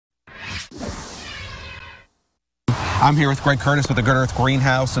I'm here with Greg Curtis with the Good Earth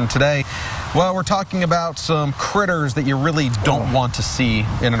Greenhouse, and today, well, we're talking about some critters that you really don't want to see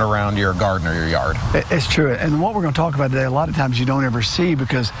in and around your garden or your yard. It's true, and what we're going to talk about today, a lot of times you don't ever see,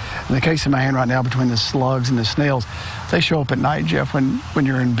 because in the case of my hand right now, between the slugs and the snails, they show up at night, Jeff, when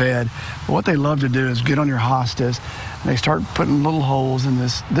you're in bed. But what they love to do is get on your hostas, and they start putting little holes in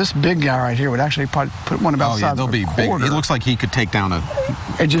this big guy right here would actually probably put one about size they'll of a be quarter. big. It looks like he could take down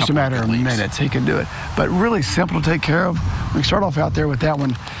in just a matter of minutes, he can do it. But really simple to take care of. We start off out there with that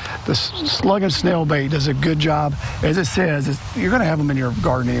one. The slug and snail bait does a good job. As it says, you're going to have them in your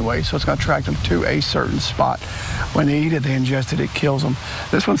garden anyway, so it's going to attract them to a certain spot. When they eat it, they ingest it, it kills them.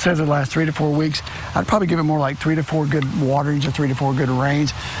 This one says it lasts 3 to 4 weeks. I'd probably give it more like 3 to 4 good waterings or 3 to 4 good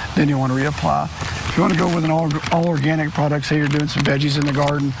rains. Then you want to reapply. If you want to go with an all organic product, say you're doing some veggies in the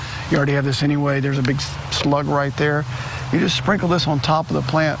garden, you already have this anyway. There's a big slug right there. You just sprinkle this on top of the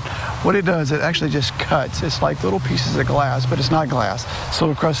plant. What it does, it actually just cuts. It's like little pieces of glass, but it's not glass. It's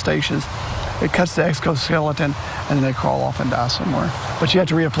little crustaceans. It cuts the exoskeleton, and then they crawl off and die somewhere. But you have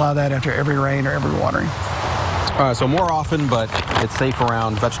to reapply that after every rain or every watering. So more often, but it's safe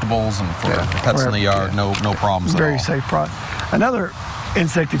around vegetables and for pets in the yard. No problems at all. Very safe product. Another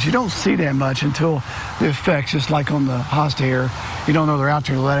insect that you don't see that much until the effects, just like on the hosta here, you don't know they're out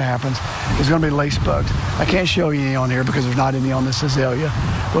there until that happens, is going to be lace bugs. I can't show you any on here because there's not any on this azalea.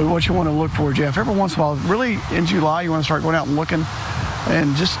 But what you want to look for, Jeff, every once in a while, really in July, you want to start going out and looking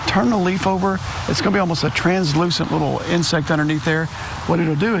and just turn the leaf over. It's going to be almost a translucent little insect underneath there. What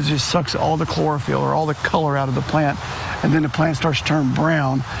it'll do is just sucks all the chlorophyll or all the color out of the plant, and then the plant starts to turn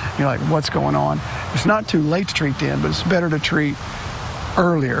brown. You're like, what's going on? It's not too late to treat then, but it's better to treat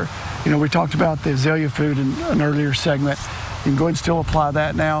earlier. You know, we talked about the azalea food in an earlier segment. You can go ahead and still apply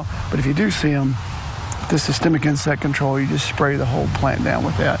that now, but if you do see them, the systemic insect control, you just spray the whole plant down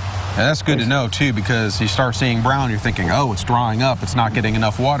with that. And that's good to know, too, because you start seeing brown, you're thinking, oh, it's drying up, it's not getting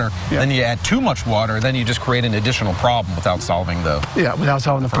enough water. Yeah. Then you add too much water, then you just create an additional problem without solving the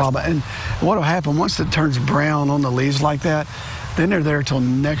problem. And what will happen, once it turns brown on the leaves like that, then they're there till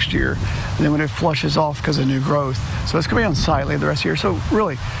next year. And then when it flushes off because of new growth. So it's going to be unsightly the rest of the year. So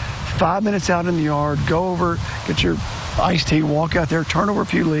really, 5 minutes out in the yard, go over, get your iced tea, walk out there, turn over a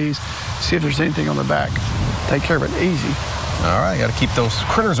few leaves, see if there's anything on the back. Take care of it easy. All right, got to keep those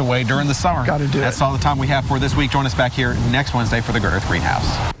critters away during the summer. Got to do it. That's all the time we have for this week. Join us back here next Wednesday for the Good Earth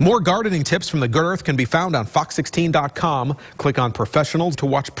Greenhouse. More gardening tips from the Good Earth can be found on fox16.com. Click on Professionals to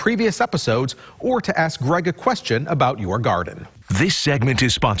watch previous episodes or to ask Greg a question about your garden. This segment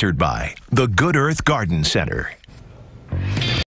is sponsored by the Good Earth Garden Center.